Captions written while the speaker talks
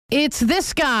It's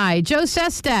this guy, Joe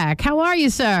Sestak. How are you,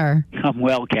 sir? I'm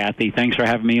well, Cathy. Thanks for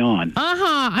having me on.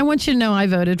 I want you to know I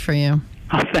voted for you.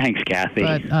 Oh, thanks, Cathy.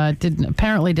 But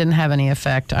apparently didn't have any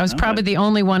effect. I was probably the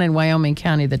only one in Wyoming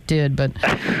County that did, but,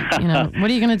 what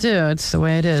are you going to do? It's the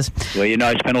way it is. Well,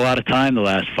 I spent a lot of time the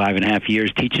last 5.5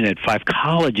 years teaching at 5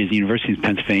 colleges, universities in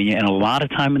Pennsylvania, and a lot of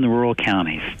time in the rural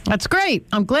counties. That's great.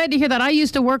 I'm glad to hear that. I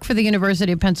used to work for the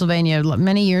University of Pennsylvania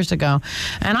many years ago,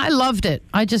 and I loved it.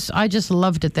 I just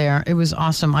loved it there. It was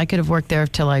awesome. I could have worked there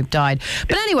till I died.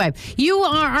 But anyway, you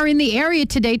are in the area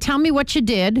today. Tell me what you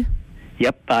did.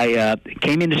 Yep, I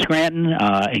came into Scranton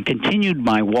and continued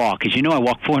my walk. As you know, I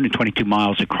walked 422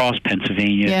 miles across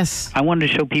Pennsylvania. Yes. I wanted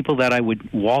to show people that I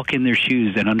would walk in their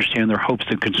shoes and understand their hopes,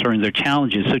 their concerns, their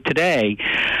challenges. So today,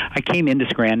 I came into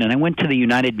Scranton and I went to the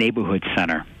United Neighborhood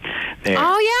Center there.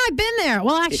 Oh, yeah, I've been there.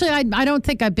 Well, actually, I don't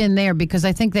think I've been there because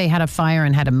I think they had a fire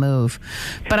and had to move.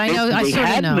 But I know, I sort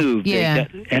of know. Moved. Yeah.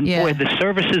 Boy, the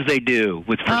services they do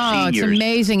for seniors. It's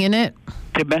amazing, isn't it?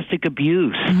 Domestic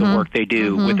abuse, the work they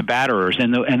do with the batterers,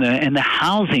 and the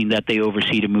housing that they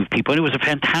oversee to move people. And it was a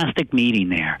fantastic meeting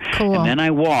there. Cool. And then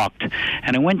I walked,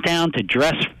 and I went down to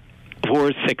Dress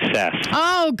for Success.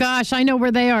 Oh, gosh, I know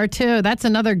where they are, too. That's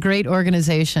another great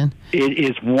organization. It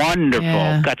is wonderful.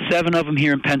 Yeah. Got 7 of them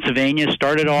here in Pennsylvania.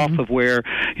 Started off of where,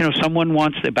 someone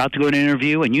about to go to an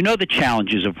interview, and the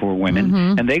challenges of poor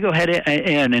women, and they go ahead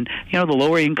in, and, the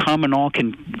lower income and all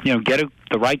can, get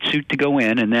the right suit to go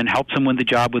in and then help them win the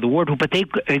job with award. But they've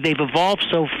evolved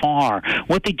so far.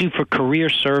 What they do for career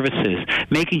services,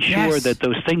 making sure that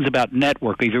those things about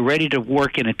network, if you're ready to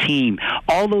work in a team,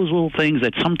 all those little things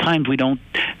that sometimes we don't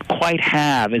quite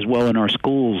have as well in our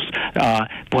schools.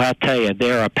 Boy, I'll tell you,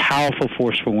 they're a powerful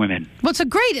force for women. Well, it's a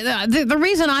great, the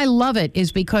reason I love it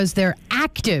is because they're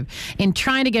active in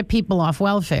trying to get people off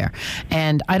welfare.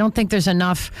 And I don't think there's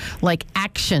enough,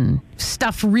 action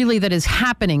stuff really that is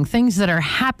happening, things that are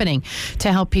happening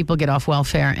to help people get off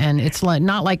welfare. And it's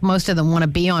not like most of them want to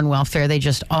be on welfare. They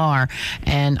just are.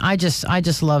 And I just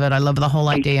love it. I love the whole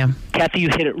idea. Cathy, you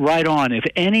hit it right on. If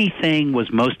anything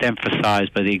was most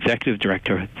emphasized by the executive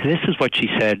director, this is what she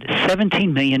said.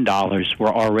 $17 million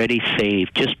were already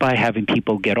saved just by having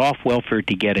people get off welfare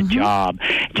to get a job.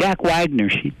 Jack Wagner,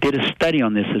 she did a study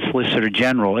on this as Solicitor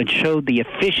General and showed the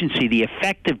efficiency, the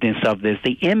effectiveness of this,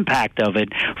 the impact of it.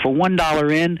 For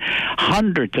 $1 in,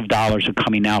 hundreds of dollars are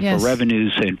coming out for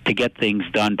revenues and to get things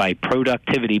done by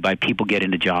productivity, by people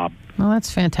getting a job. Well,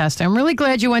 that's fantastic. I'm really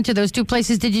glad you went to those 2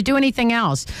 places. Did you do anything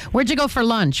else? Where'd you go for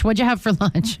lunch? What'd you have for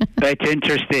lunch? That's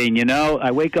interesting.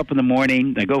 I wake up in the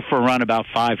morning. I go for a run about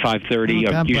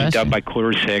 5:30. I'm usually done by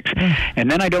 5:45.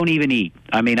 And then I don't even eat.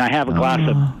 I have a glass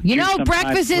of...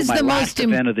 breakfast is the most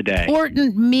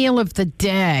important meal of the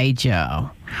day, Joe.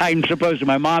 I'm supposed to.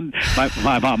 My mom,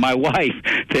 my wife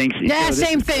thinks... Yeah,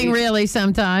 same thing, really,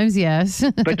 sometimes, yes.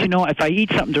 But, if I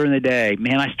eat something during the day,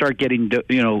 man, I start getting,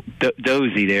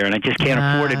 dozy there, and I just can't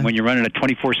afford it when you're running a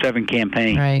 24/7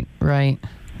 campaign. Right.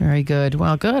 Very good.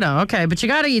 Well, good. Okay, but you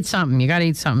got to eat something. You got to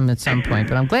eat something at some point.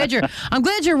 But I'm glad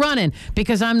you're running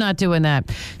because I'm not doing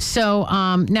that. So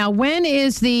now, when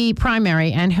is the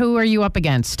primary, and who are you up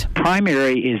against?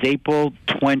 Primary is April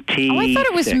 26th. Oh, I thought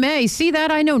it was May. See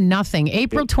that? I know nothing.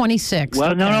 April 26th.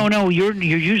 Well, okay. No. You're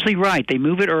usually right. They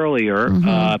move it earlier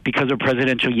because of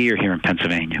presidential year here in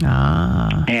Pennsylvania.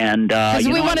 And because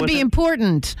we want to be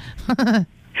important.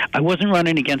 I wasn't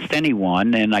running against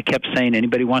anyone, and I kept saying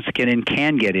anybody wants to get in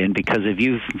can get in because if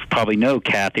you probably know,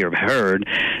 Cathy, or heard,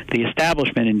 the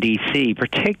establishment in D.C.,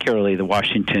 particularly the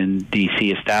Washington,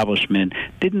 D.C. establishment,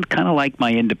 didn't kind of like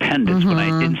my independence when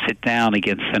I didn't sit down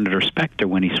against Senator Specter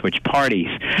when he switched parties.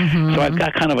 So I've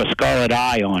got kind of a scarlet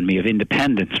eye on me of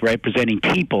independence, representing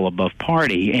people above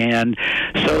party. And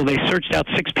so they searched out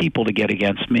 6 people to get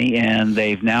against me, and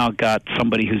they've now got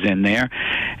somebody who's in there.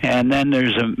 And then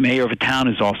there's a mayor of a town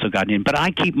who's also gotten in. But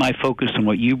I keep my focus on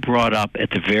what you brought up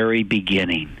at the very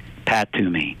beginning, Pat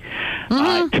Toomey.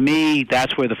 To me,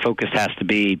 that's where the focus has to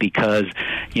be because,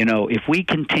 if we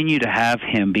continue to have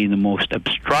him being the most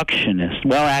obstructionist,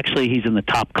 well, actually, he's in the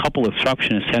top couple of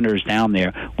obstructionist senators down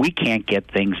there, we can't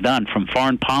get things done from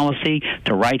foreign policy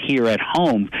to right here at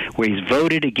home where he's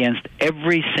voted against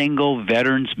every single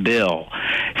veterans bill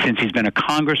since he's been a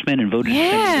congressman and voted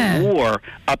in the war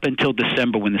up until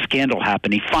December when the scandal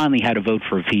happened. He finally had to vote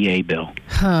for a VA bill.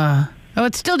 Oh,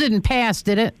 it still didn't pass,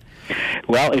 did it?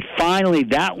 Well,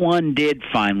 that one did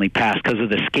finally pass because of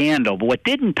the scandal. But what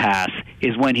didn't pass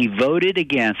is when he voted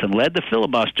against and led the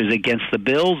filibusters against the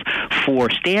bills for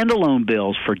standalone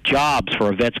bills for jobs for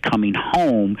our vets coming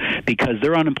home because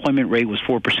their unemployment rate was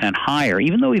 4% higher,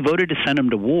 even though he voted to send them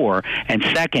to war. And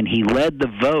second, he led the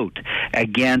vote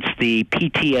against the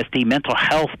PTSD mental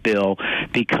health bill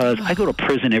because I go to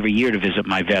prison every year to visit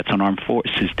my vets on Armed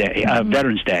Forces Day,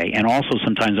 Veterans Day, and also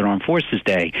sometimes on Armed Forces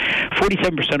Day.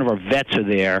 47% of our vets are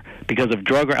there because of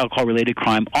drug or alcohol-related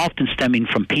crime, often stemming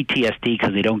from PTSD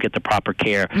because they don't get the proper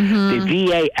care. The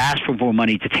VA asked for more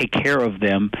money to take care of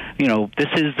them. You know, this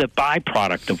is the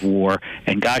byproduct of war,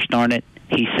 and gosh darn it,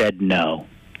 he said no.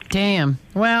 Damn.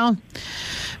 Well,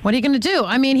 what are you going to do?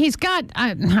 I mean, he's got,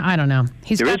 I don't know.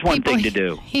 There is one thing to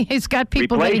do. He's got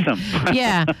people. Replace him.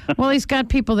 Yeah. Well, he's got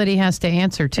people that he has to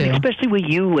answer to. And especially where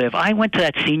you live. I went to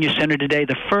that senior center today.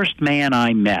 The first man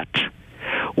I met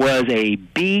was a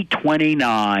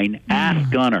B-29 ass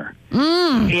gunner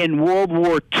in World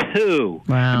War II.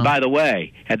 Wow. And by the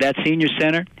way, at that senior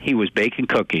center, he was baking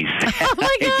cookies. Oh,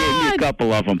 my He gave me God. a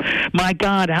couple of them. My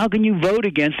God, how can you vote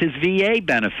against his VA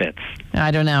benefits?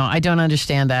 I don't know. I don't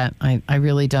understand that. I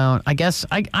really don't. I guess,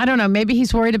 I don't know. Maybe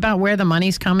he's worried about where the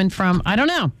money's coming from. I don't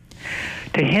know.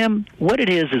 To him, what it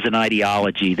is an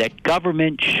ideology that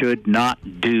government should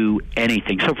not do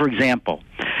anything. So, for example,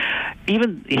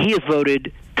 even he has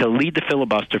voted to lead the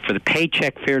filibuster for the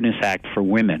Paycheck Fairness Act for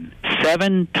women.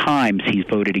 7 times he's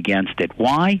voted against it.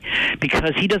 Why?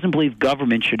 Because he doesn't believe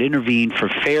government should intervene for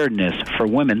fairness for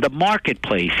women. The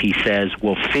marketplace, he says,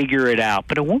 will figure it out.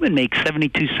 But a woman makes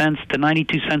 72 cents to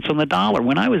 92 cents on the dollar.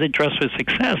 When I was at Dress with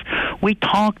Success, we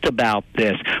talked about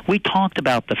this. We talked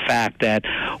about the fact that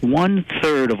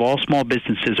 1/3 of all small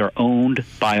businesses are owned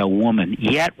by a woman.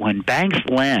 Yet when banks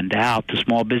lend out to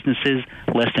small businesses,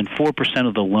 less than 4%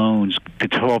 of the loans to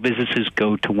small businesses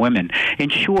go to women. In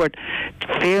short,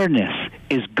 fairness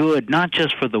is good, not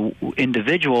just for the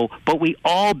individual, but we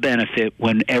all benefit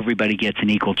when everybody gets an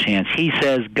equal chance. He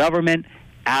says, government,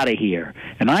 out of here.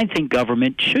 And I think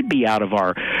government should be out of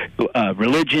our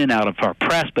religion, out of our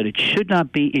press, but it should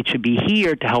not be. It should be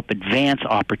here to help advance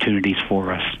opportunities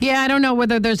for us. Yeah, I don't know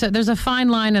whether there's a fine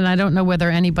line, and I don't know whether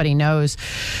anybody knows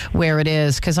where it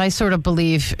is, because I sort of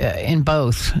believe in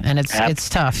both, and it's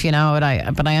tough, you know.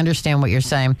 But I understand what you're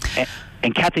saying.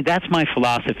 And Cathy, that's my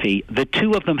philosophy. The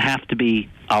two of them have to be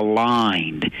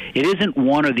aligned. It isn't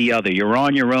one or the other. You're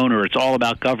on your own or it's all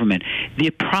about government. The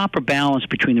proper balance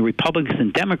between the Republicans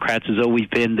and Democrats has always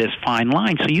been this fine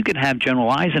line. So you can have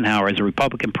General Eisenhower as a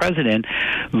Republican president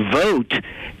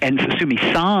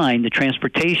sign the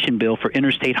transportation bill for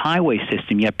interstate highway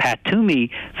system. Yet Pat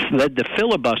Toomey led the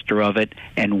filibuster of it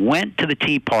and went to the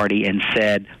Tea Party and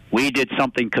said, we did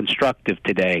something constructive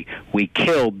today. We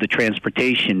killed the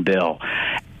transportation bill.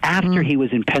 After he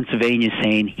was in Pennsylvania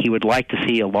saying he would like to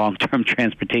see a long-term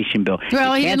transportation bill.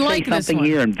 Well, he didn't like this one. Something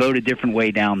here and vote a different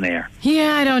way down there.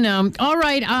 Yeah, I don't know. All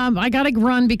right, I got to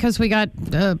run because we got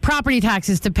property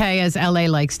taxes to pay, as LA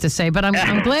likes to say. But I'm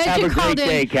glad you called in. Have a great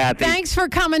day, Cathy. Thanks for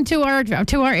coming to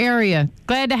our area.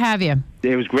 Glad to have you.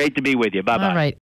 It was great to be with you. Bye-bye. All right.